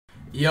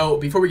Yo,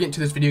 before we get into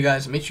this video,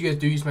 guys, make sure you guys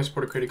do use my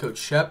supporter creator code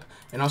SHEP,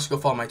 and also go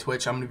follow my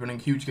Twitch. I'm going to be running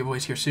huge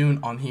giveaways here soon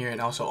on here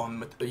and also on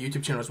the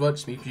YouTube channel as well.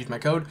 Just make sure you use my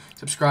code,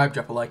 subscribe,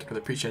 drop a like, I'd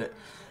really appreciate it.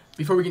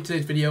 Before we get into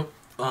today's video,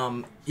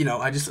 you know,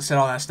 I just said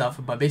all that stuff,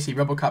 but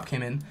basically RoboCop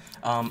came in.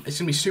 It's going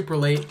to be super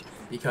late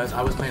because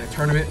I was playing a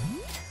tournament,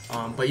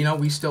 but you know,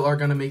 we still are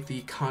going to make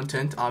the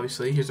content,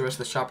 obviously. Here's the rest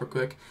of the shop real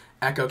quick.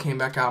 Echo came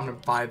back out. I'm going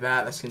to buy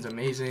that. That skin's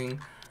amazing.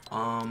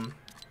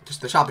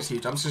 Just the shop is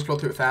huge. I'm just going to scroll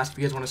through it fast. If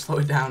you guys want to slow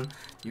it down,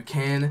 you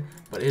can,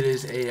 but it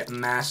is a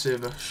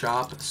massive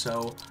shop,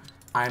 so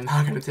I'm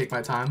not going to take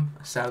my time,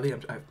 sadly.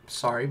 I'm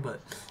sorry,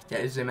 but yeah,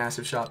 it is a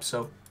massive shop.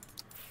 So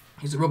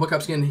here's the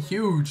RoboCop skin,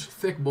 huge,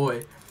 thick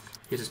boy.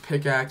 Here's his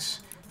pickaxe.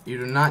 You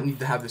do not need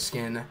to have the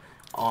skin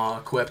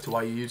equipped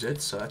while you use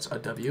it, so that's a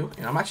W.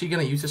 And I'm actually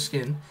going to use the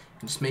skin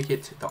and just make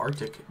it the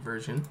Arctic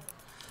version.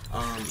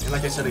 And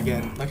like I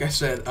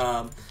said,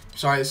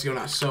 sorry this is going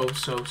out so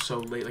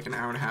late, like an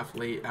hour and a half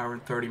late, hour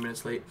and 30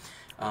 minutes late.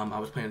 I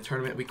was playing a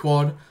tournament. We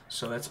quad,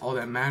 so that's all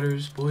that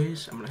matters,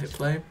 boys. I'm going to hit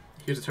play.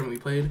 Here's the tournament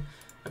we played.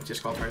 I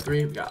just qualified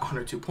 3. We got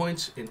 102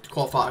 points. And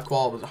qual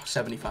was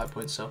 75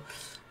 points, so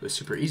it was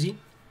super easy.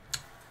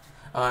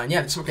 And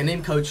yeah, this is my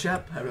name, code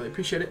SHEP. I really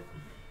appreciate it.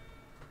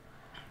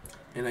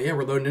 And yeah,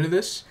 we're loading into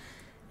this.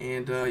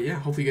 And yeah,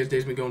 hopefully you guys'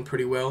 day's been going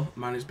pretty well.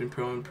 Mine has been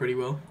going pretty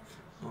well.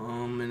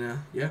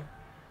 Yeah.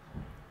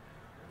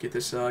 Get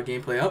this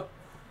gameplay up.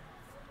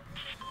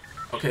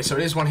 Okay, so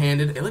it is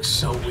one-handed. It looks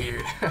so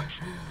weird.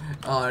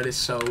 Oh, it is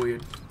so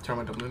weird. Turn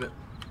my double limit.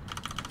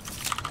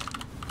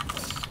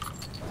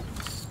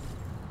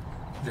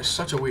 There's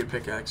such a weird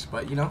pickaxe,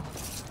 but you know,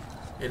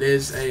 it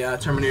is a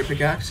Terminator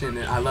pickaxe, and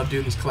I love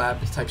doing these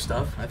collab type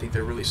stuff. I think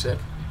they're really sick.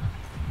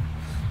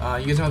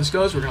 You guys know how this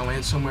goes. We're gonna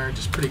land somewhere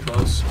just pretty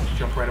close.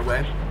 Jump right away,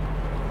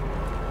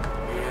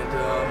 and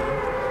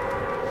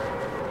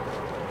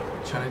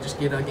trying to just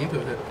get a gameplay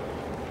with it.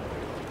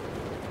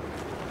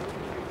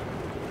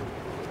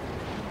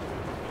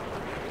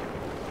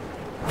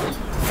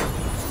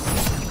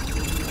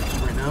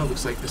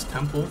 Looks like this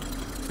temple,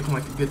 looking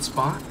like a good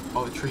spot.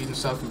 All the trees and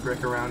stuff and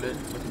brick around it,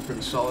 looking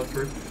pretty solid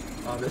for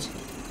this.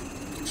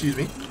 Excuse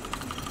me.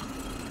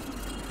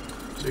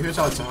 So here's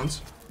how it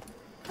sounds.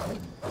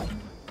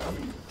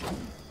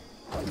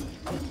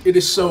 It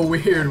is so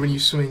weird when you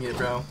swing it,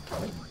 bro.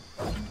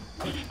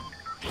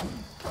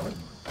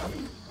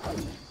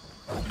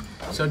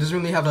 So it doesn't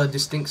really have a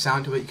distinct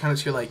sound to it. You kind of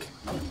just hear like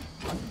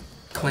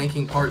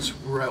clanking parts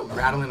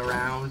rattling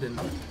around and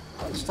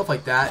stuff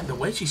like that. The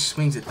way she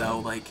swings it though,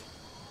 like,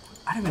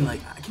 I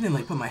can't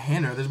even put my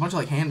hand there. There's a bunch of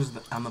like handles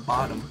on the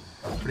bottom,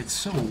 but it's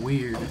so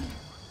weird.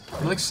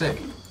 It looks sick.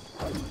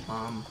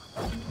 One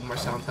more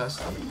sound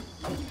test.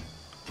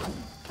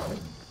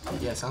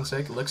 Yeah, it sounds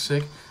sick. It looks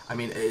sick. I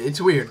mean, it's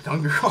weird.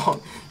 Don't get me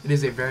wrong. It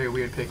is a very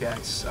weird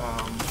pickaxe.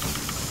 I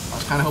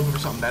was kind of hoping for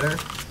something better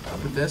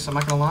with this. I'm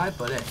not gonna lie,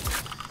 but hey,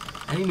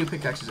 any new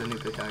pickaxe is a new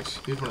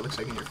pickaxe. Here's what it looks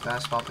like when you're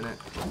fast popping it.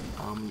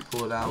 You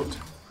pull it out.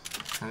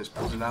 And just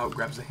pulls it out,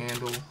 grabs the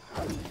handle.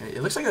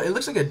 It looks like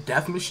a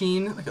death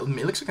machine. It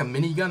looks like a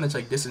minigun that's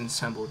like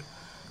disassembled.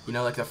 You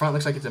know, like the front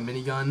looks like it's a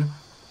minigun,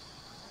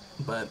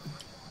 but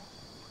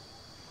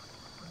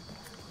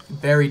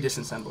very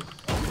disassembled.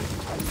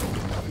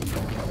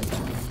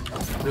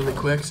 Really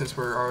quick, since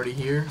we're already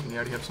here, and we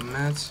already have some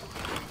mats.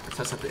 Let's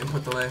test out the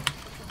input delay.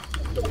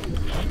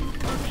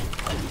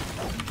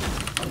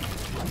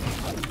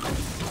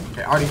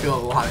 Okay, I already feel a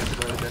lot of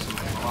input delay with this. I'm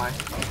not gonna lie.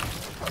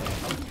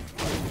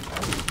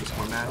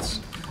 Mats.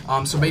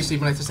 So basically,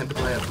 when I test input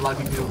delay, a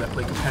lot of people that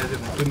play competitive,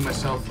 including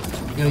myself,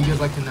 you know, you guys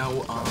like to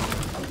know,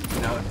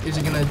 you know, is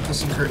it gonna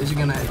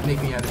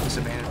make me at a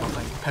disadvantage while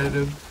playing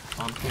competitive?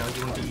 You know,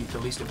 you want to be the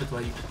least input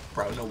delay,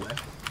 probably no way.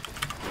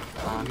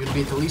 You're gonna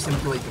be at the least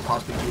input delay you can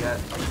possibly be at.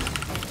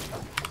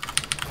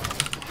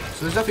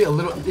 So there's definitely a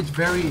little. It's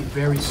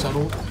very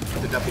subtle.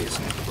 There definitely is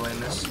some input delay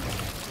in this.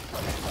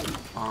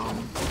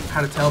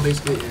 How to tell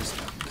basically is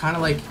kind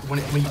of like when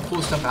you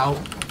pull stuff out.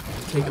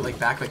 Take it like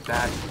back like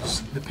that.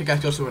 Just, the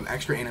pickaxe goes through an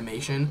extra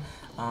animation.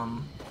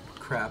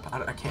 Crap,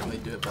 I can't really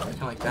do it, but kind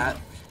of like that.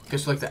 It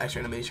goes through like the extra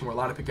animation where a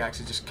lot of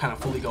pickaxes just kind of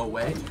fully go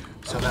away.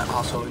 So that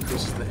also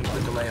increases the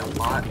input delay a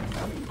lot.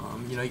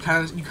 You know, you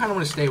kind of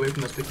want to stay away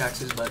from those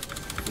pickaxes, but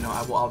you know,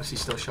 I will obviously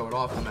still show it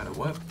off no matter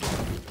what.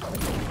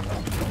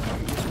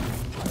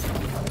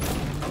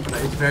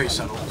 But it's very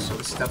subtle, so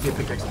this is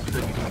definitely a pickaxe that could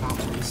be doing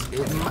confidence.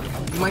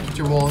 You might get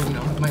your wall, you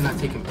know, you might not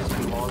take as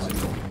many walls, and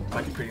you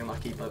might be pretty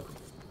unlucky, but.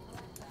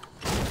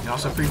 And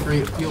also feel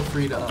free to do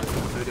the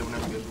video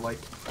whenever you guys like.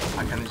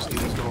 I kind of just do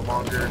these a little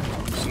longer,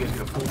 so you guys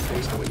get a full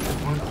taste of what you guys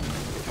want,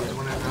 if you guys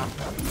want it or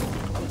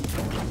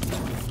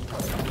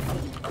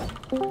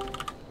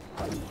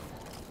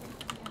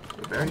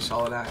not. A very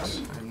solid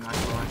axe, I'm not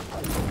gonna lie.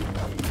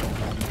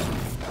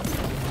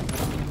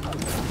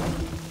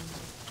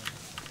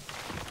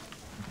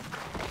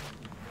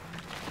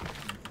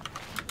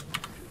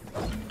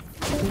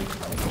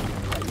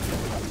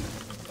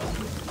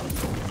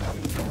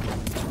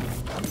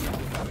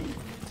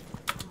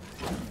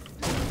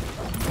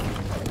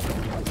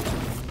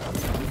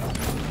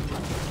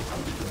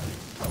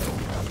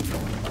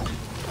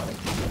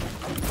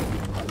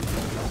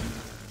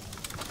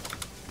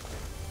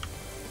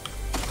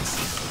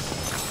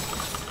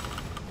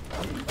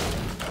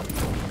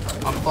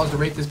 I was to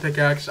rate this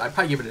pickaxe, I'd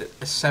probably give it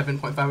a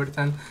 7.5 out of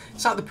 10.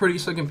 It's not the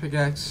prettiest looking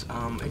pickaxe. It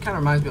kind of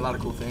reminds me of a lot of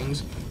cool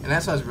things, and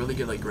that has really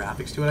good like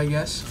graphics to it, I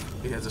guess.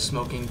 It has the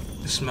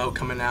smoke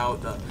coming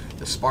out,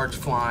 the sparks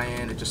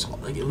flying. It just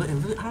like it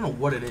really, I don't know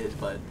what it is,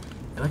 but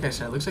like I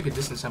said, it looks like a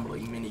disassembled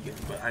like minigun.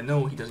 But I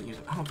know he doesn't use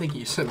it. I don't think he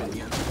uses a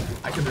minigun.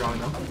 I could be wrong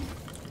though.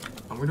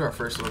 We're gonna do our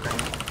first look right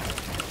now.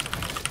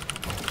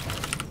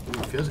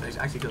 Ooh, it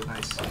actually feels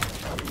nice.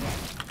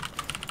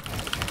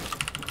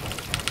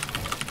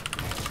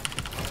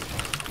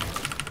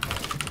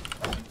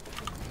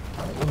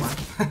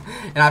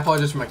 And I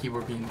apologize for my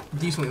keyboard being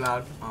decently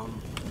loud. I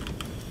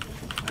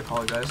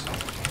apologize.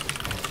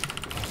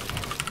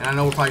 And I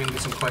know we're probably gonna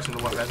get some questions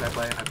of what res I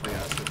play. I play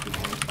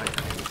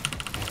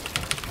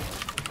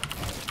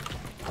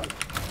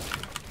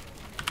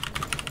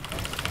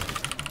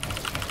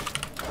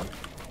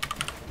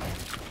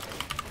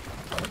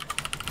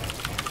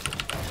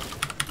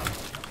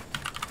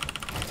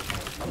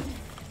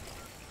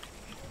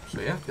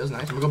So yeah, feels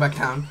nice. I'm gonna go back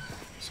down.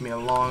 It's gonna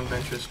be a long,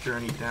 adventurous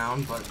journey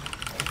down, but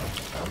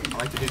I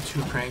like to do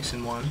 2 pranks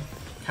in one.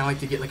 Kind of like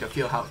to get like a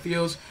feel how it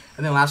feels,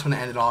 and then last one to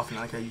end it off, and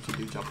like how YouTube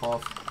do jump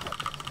off.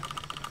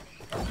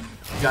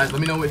 You guys,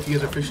 let me know if you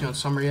guys are officially on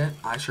summer yet.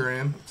 I sure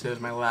am. Today was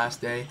my last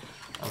day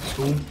of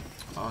school.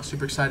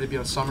 Super excited to be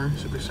on summer.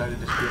 Super excited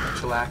to just be able to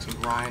chillax and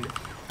grind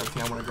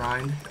everything I want to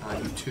grind.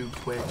 YouTube,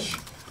 Twitch,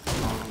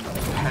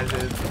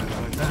 competitive,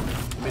 everything like that.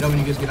 Let me know when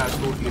you guys get out of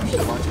school if you're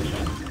still watching.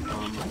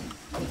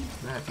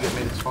 Yeah, if you guys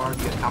made it this far, if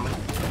you guys comment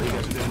what you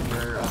guys are doing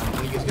for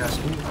when you guys get out of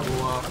school, I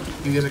will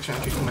give you guys extra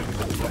entries to my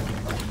giveaway.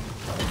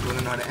 If you want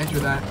to know how to enter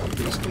that,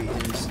 basically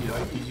is, you know,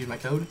 if you use my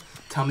code,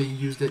 tell me you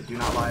used it, do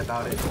not lie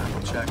about it, I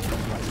will check,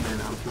 and then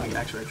if you want to get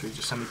extra entries,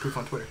 just send me proof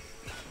on Twitter.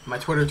 My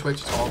Twitter,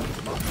 Twitch, it's all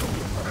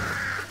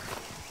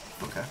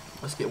okay.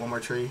 Let's get one more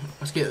tree.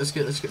 Let's get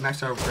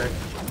maxed out real quick,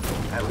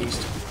 at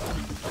least.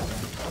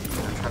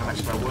 I'm trying to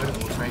max out our wood, and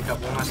we'll crank up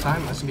one last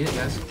time. That's gonna be it,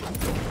 guys.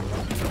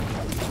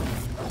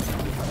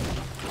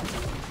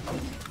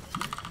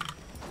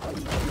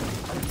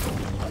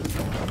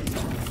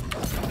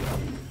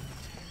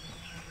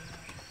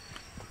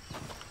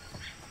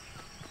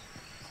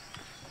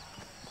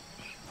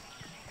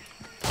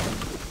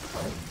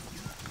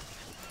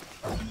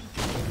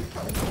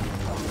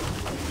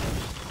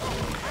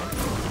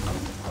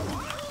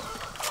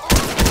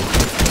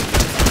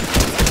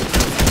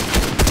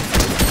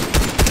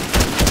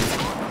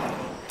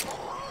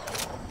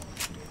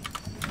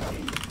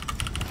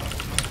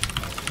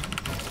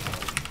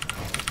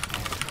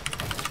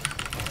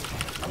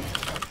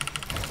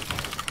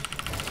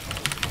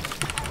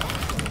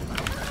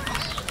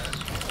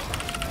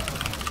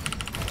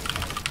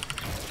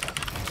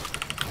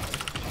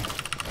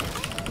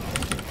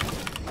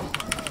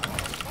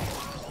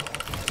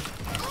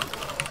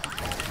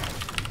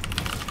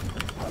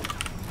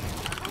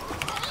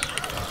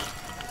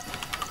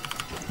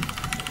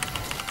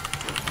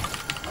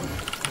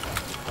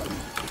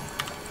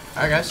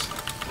 Alright guys,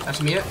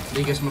 that's me it. Thank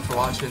you guys so much for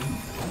watching.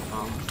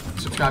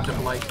 Subscribe, drop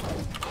a like.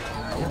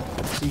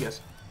 Yeah, see you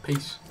guys.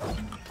 Peace.